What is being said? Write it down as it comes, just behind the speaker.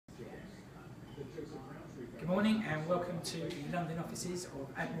morning and welcome to the London offices of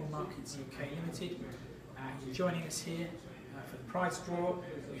Admiral Markets UK Ltd. You're joining us here for the prize draw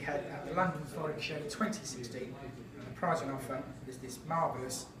we had at the London Forex Show 2016. The prize on offer is this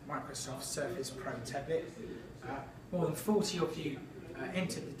marvellous Microsoft Surface Pro tablet. More than 40 of you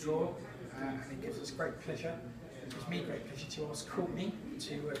entered the draw, and it gives us great pleasure. It gives me great pleasure to ask Courtney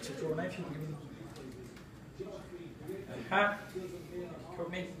to draw now. If you can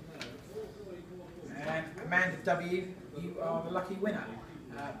Courtney. And Amanda W, you are the lucky winner.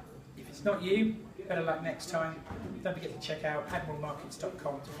 If it's not you, better luck next time. Don't forget to check out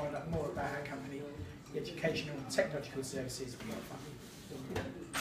admiralmarkets.com to find out more about our company, the educational and technological services we offer.